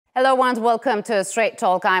Hello and welcome to Strait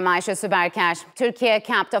Talk. I'm Ayse Suberker. Turkiye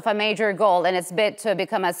capped off a major goal in its bid to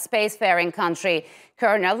become a spacefaring country.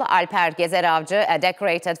 Colonel Alper Gezeravci, a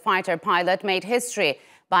decorated fighter pilot, made history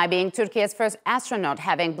by being Turkiye's first astronaut,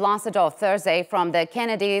 having blasted off Thursday from the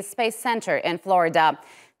Kennedy Space Center in Florida.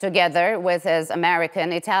 Together with his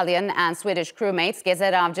American, Italian and Swedish crewmates,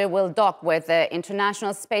 Gezeravci will dock with the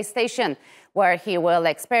International Space Station, where he will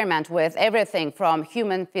experiment with everything from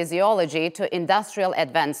human physiology to industrial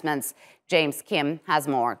advancements. James Kim has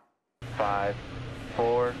more. 5,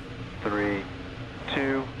 4, 3,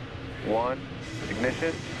 2, 1,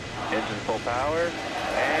 ignition, engine full power,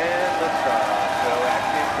 and liftoff. Go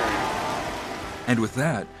active 3. And with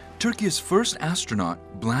that, Turkey's first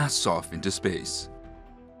astronaut blasts off into space.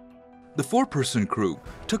 The 4-person crew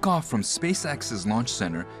took off from SpaceX's launch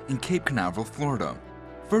center in Cape Canaveral, Florida,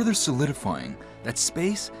 further solidifying that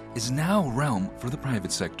space is now a realm for the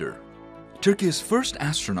private sector. Turkey's first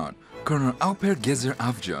astronaut, Colonel Alper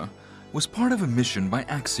Gezeravci, was part of a mission by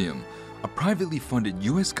Axiom, a privately funded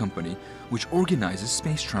US company which organizes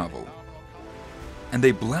space travel. And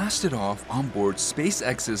they blasted off on board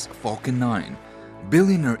SpaceX's Falcon 9,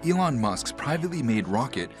 billionaire Elon Musk's privately made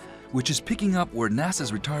rocket, which is picking up where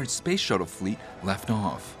NASA's retired space shuttle fleet left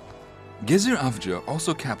off. Gezeravci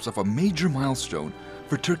also caps off a major milestone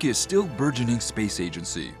for Turkey's still burgeoning space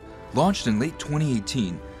agency. Launched in late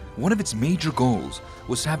 2018, one of its major goals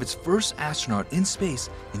was to have its first astronaut in space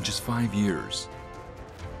in just 5 years.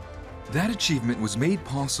 That achievement was made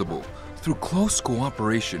possible through close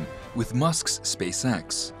cooperation with Musk's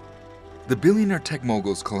SpaceX. The billionaire tech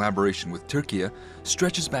mogul's collaboration with Turkiye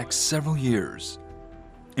stretches back several years.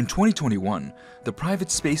 In 2021, the private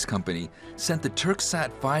space company sent the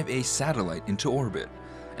Turksat 5A satellite into orbit,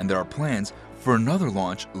 and there are plans for another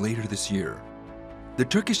launch later this year. The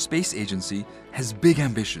Turkish Space Agency has big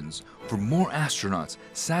ambitions for more astronauts,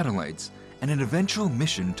 satellites, and an eventual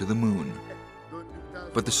mission to the moon.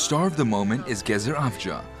 But the star of the moment is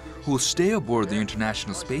Gezeravci, who will stay aboard the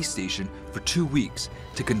International Space Station for 2 weeks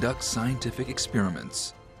to conduct scientific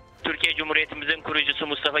experiments. Türkiye Cumhuriyetimizin kurucusu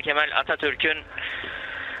Mustafa Kemal Atatürk'ün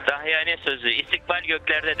dahiyane sözü, istikbal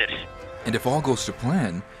göklerdedir. And if all goes to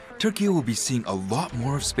plan, Turkey will be seeing a lot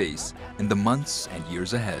more of space in the months and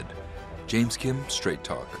years ahead. James Kim, Strait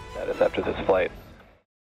Talk. That is after this flight.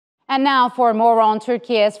 And now for more on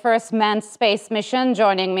Turkey's first manned space mission.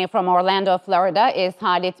 Joining me from Orlando, Florida is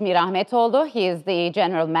Halit Mirahmetoglu. He is the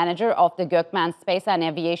general manager of the GUHEM Space and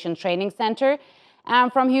Aviation Training Center.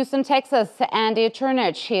 And from Houston, Texas, Andy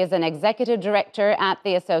Turnage. He is an executive director at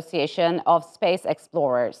the Association of Space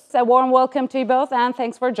Explorers. A warm welcome to you both, and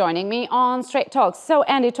thanks for joining me on Strait Talk. So,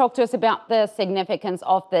 Andy, talk to us about the significance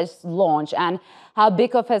of this launch and how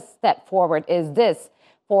big of a step forward is this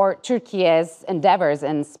for Turkey's endeavors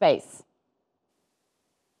in space?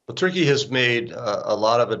 Well, Turkey has made a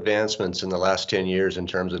lot of advancements in the last 10 years in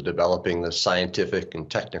terms of developing the scientific and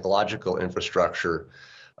technological infrastructure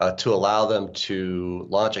to allow them to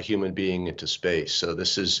launch a human being into space. So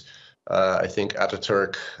this is, I think,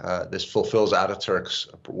 Ataturk, this fulfills Ataturk's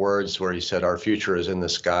words where he said, our future is in the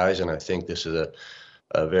skies, and I think this is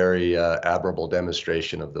a very admirable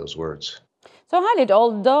demonstration of those words. So, Halit,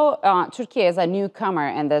 although Turkey is a newcomer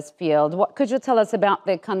in this field, what could you tell us about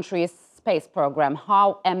the country's space program?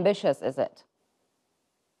 How ambitious is it?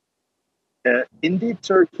 Indeed,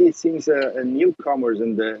 Turkey seems a newcomer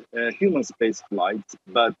in the human space flights,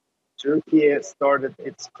 but Turkey started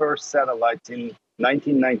its first satellite in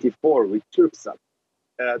 1994 with Turksat.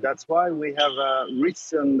 That's why we have a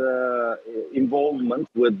recent involvement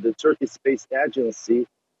with the Turkish Space Agency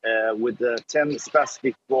with 10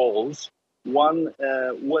 specific goals. One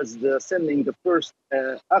was sending the first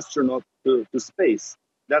astronaut to space.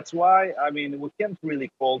 That's why, I mean, we can't really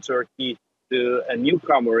call Turkey a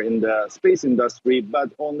newcomer in the space industry, but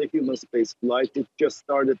only human space flight. It just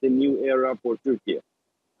started a new era for Turkey.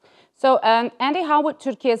 So, Andy, how would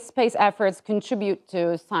Turkey's space efforts contribute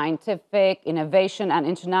to scientific innovation and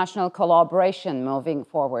international collaboration moving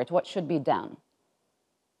forward? What should be done?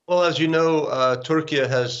 Well, as you know, Turkey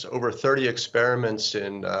has over 30 experiments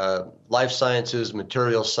in life sciences,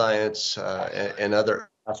 material science, and other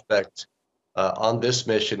aspects on this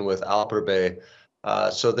mission with Alper Bey.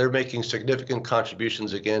 So they're making significant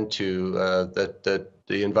contributions again to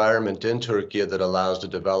the environment in Turkey that allows the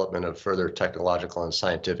development of further technological and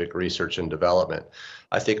scientific research and development.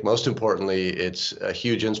 I think most importantly, it's a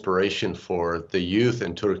huge inspiration for the youth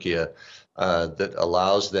in Turkey that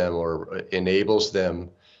allows them or enables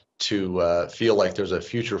them to feel like there's a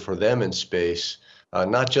future for them in space,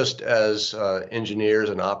 not just as engineers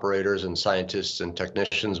and operators and scientists and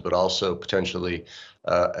technicians, but also potentially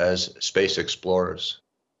as space explorers.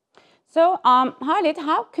 So, Halit,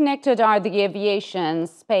 how connected are the aviation,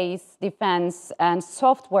 space, defense, and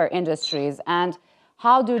software industries, and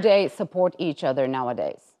how do they support each other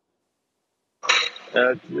nowadays?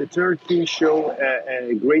 Turkey showed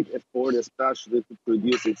a great effort, especially to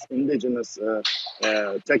produce its indigenous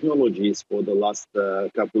technologies for the last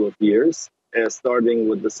couple of years, starting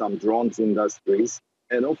with some drones industries.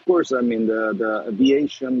 And of course, I mean, the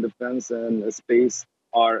aviation, defense, and space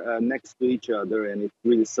are next to each other, and it's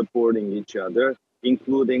really supporting each other,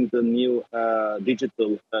 including the new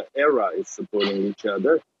digital era is supporting each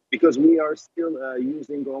other, because we are still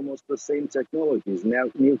using almost the same technologies.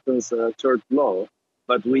 Now, Newton's third law,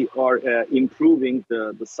 but we are improving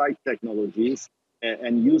the site technologies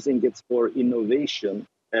and using it for innovation,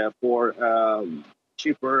 for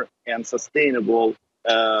cheaper and sustainable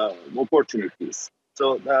opportunities.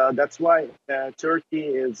 So that's why Turkey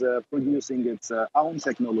is producing its own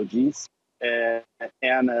technologies,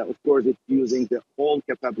 and of course, it's using the whole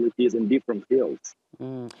capabilities in different fields.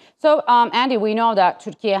 So, Andy, we know that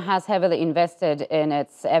Turkey has heavily invested in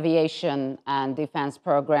its aviation and defense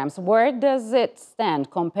programs. Where does it stand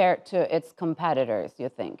compared to its competitors, you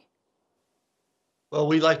think? Well,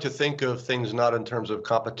 we like to think of things not in terms of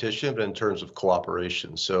competition, but in terms of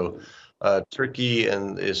cooperation. So Turkey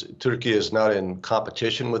is not in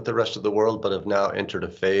competition with the rest of the world, but have now entered a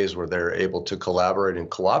phase where they're able to collaborate and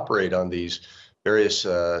cooperate on these various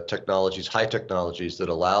technologies, high technologies that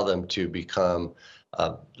allow them to become,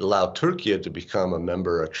 allow Turkey to become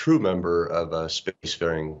a true member of a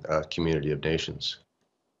spacefaring community of nations.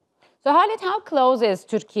 So, Halit, how close is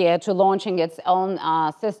Turkey to launching its own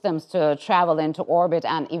systems to travel into orbit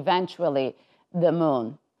and eventually the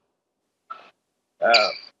moon?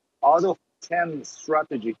 Out of 10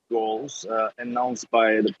 strategic goals announced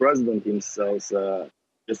by the president himself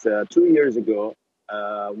just 2 years ago,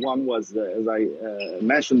 one was, as I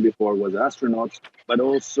mentioned before, was Astronaut, but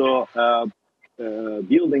also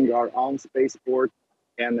building our own spaceport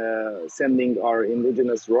and sending our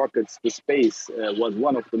indigenous rockets to space was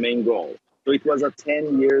one of the main goals. So it was a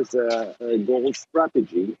 10 years goal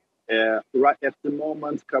strategy. Right at the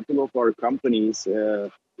moment, a couple of our companies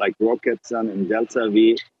like Roketsan and Delta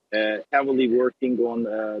V heavily working on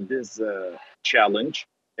this challenge.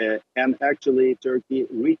 And actually, Turkey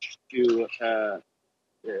reached to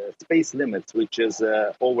space limits, which is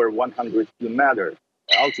over 100 kilometers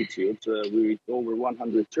altitude. We reached over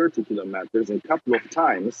 130 kilometers in a couple of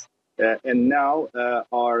times. And now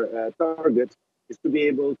our target is to be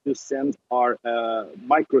able to send our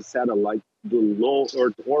microsatellite to low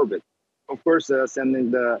Earth orbit. Of course,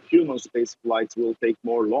 sending the human space flights will take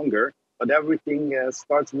more longer, but everything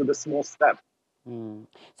starts with a small step.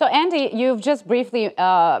 So, Andy, you've just briefly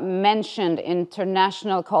mentioned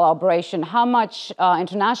international collaboration. How much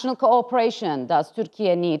international cooperation does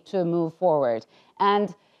Turkey need to move forward?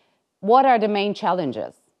 And what are the main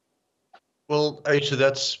challenges? Well, Ayse,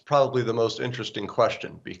 that's probably the most interesting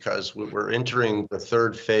question, because we're entering the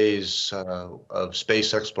third phase of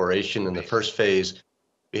space exploration. In the first phase,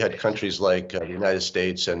 we had countries like the United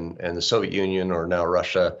States and the Soviet Union, or now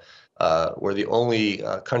Russia, were the only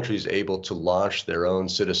countries able to launch their own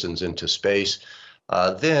citizens into space.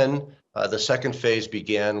 Then the second phase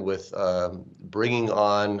began with bringing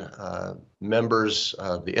on members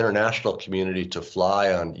of the international community to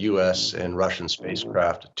fly on U.S. and Russian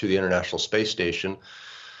spacecraft to the International Space Station,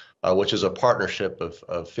 which is a partnership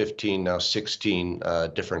of 15, now 16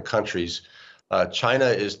 different countries. China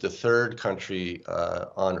is the third country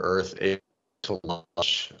on Earth able to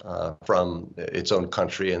launch from its own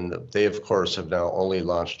country, and they, of course, have now only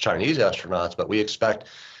launched Chinese astronauts, but we expect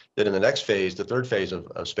that in the next phase, the third phase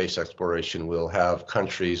of space exploration, will have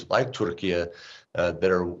countries like Turkey that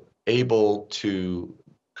are able to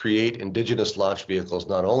create indigenous launch vehicles,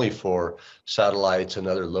 not only for satellites and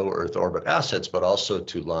other low Earth orbit assets, but also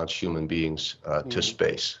to launch human beings to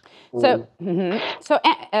space. So,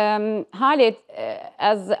 Halit,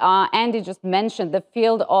 as Andy just mentioned, the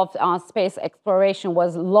field of space exploration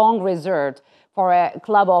was long reserved for a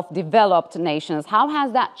club of developed nations. How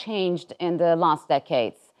has that changed in the last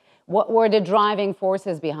decades? What were the driving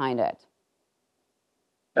forces behind it?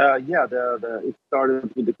 It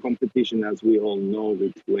started with the competition, as we all know,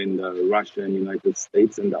 between Russia and United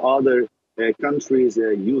States, and the other countries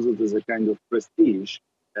use it as a kind of prestige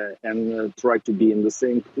and try to be in the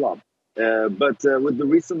same club. But with the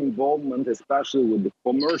recent involvement, especially with the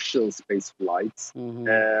commercial space flights,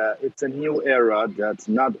 it's a new era that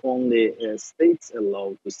not only states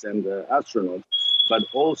allow to send astronauts, but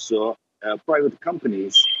also private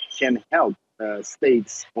companies can help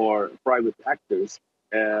states or private actors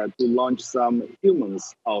to launch some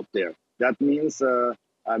humans out there. That means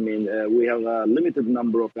I mean, we have a limited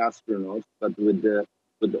number of astronauts, but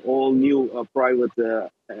with all new private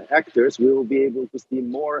actors, we will be able to see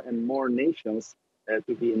more and more nations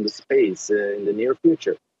to be in the space in the near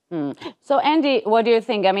future. So, Andy, what do you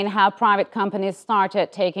think? I mean, how private companies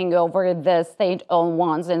started taking over the state-owned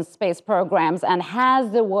ones in space programs, and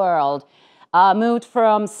has the world moved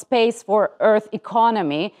from space for Earth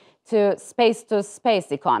economy to space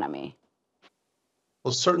economy?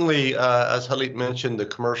 Well, certainly, as Halit mentioned, the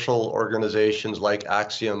commercial organizations like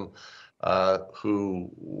Axiom, who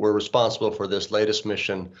were responsible for this latest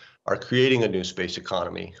mission, are creating a new space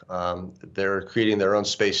economy. They're creating their own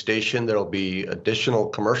space station. There will be additional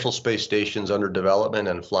commercial space stations under development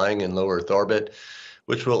and flying in low Earth orbit,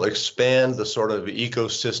 which will expand the sort of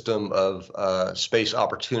ecosystem of space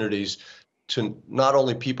opportunities to not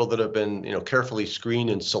only people that have been, carefully screened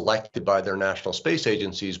and selected by their national space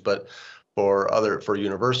agencies, but for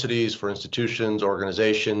universities, for institutions,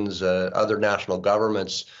 organizations, other national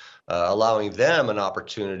governments, allowing them an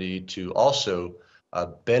opportunity to also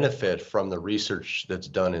benefit from the research that's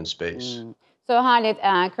done in space. So, Halit,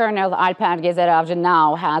 Colonel Alper Gezeravci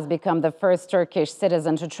now has become the first Turkish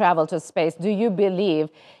citizen to travel to space. Do you believe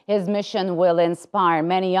his mission will inspire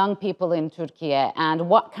many young people in Turkey? And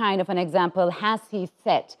what kind of an example has he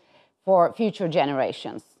set for future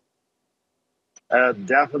generations?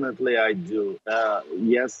 Definitely, I do.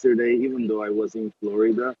 Yesterday, even though I was in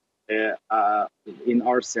Florida, in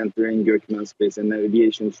our center in GUHEM Space and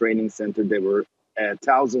Aviation Training Center, there were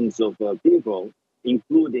thousands of people,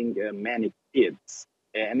 including many kids.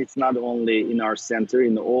 And it's not only in our center,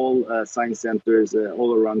 in all science centers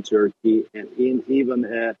all around Turkey, and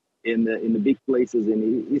even in the big places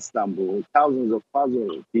in Istanbul, thousands of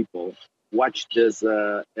people watch this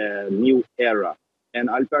new era. And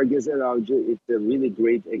Alper Gezeravci is a really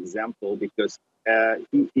great example because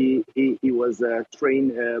he was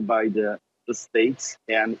trained by the states,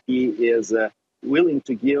 and he is willing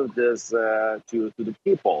to give this to the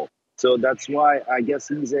people. So that's why I guess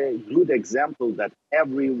he's a good example that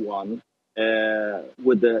everyone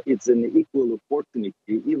it's an equal opportunity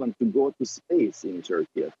even to go to space in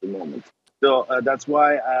Turkey at the moment. So that's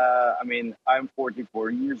why, I'm 44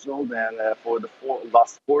 years old, and for the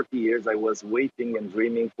last 40 years, I was waiting and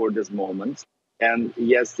dreaming for this moment. And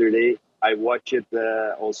yesterday, I watched it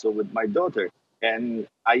also with my daughter, and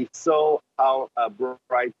I saw how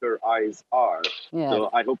bright her eyes are. Yes. So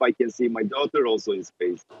I hope I can see my daughter also in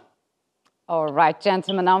space. All right,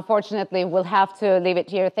 gentlemen, unfortunately, we'll have to leave it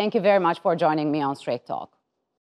here. Thank you very much for joining me on Strait Talk.